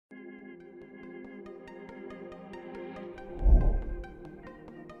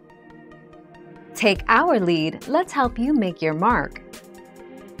Take our lead, let's help you make your mark.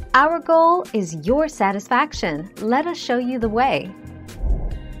 Our goal is your satisfaction. Let us show you the way.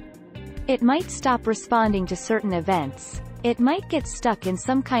 It might stop responding to certain events. It might get stuck in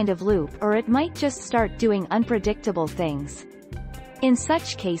some kind of loop, or it might just start doing unpredictable things. In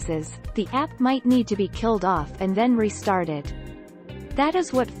such cases, the app might need to be killed off and then restarted. That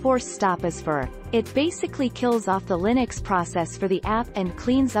is what force stop is for. It basically kills off the Linux process for the app and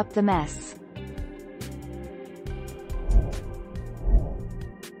cleans up the mess.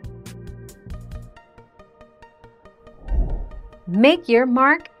 Make your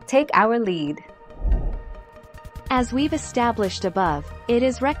mark, take our lead. As we've established above, it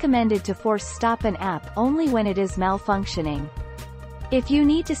is recommended to force stop an app only when it is malfunctioning. If you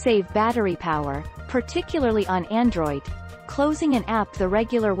need to save battery power, particularly on Android, closing an app the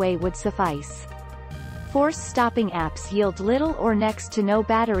regular way would suffice. Force stopping apps yield little or next to no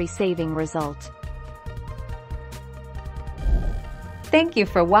battery saving result. Thank you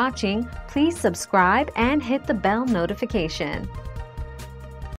for watching. Please subscribe and hit the bell notification.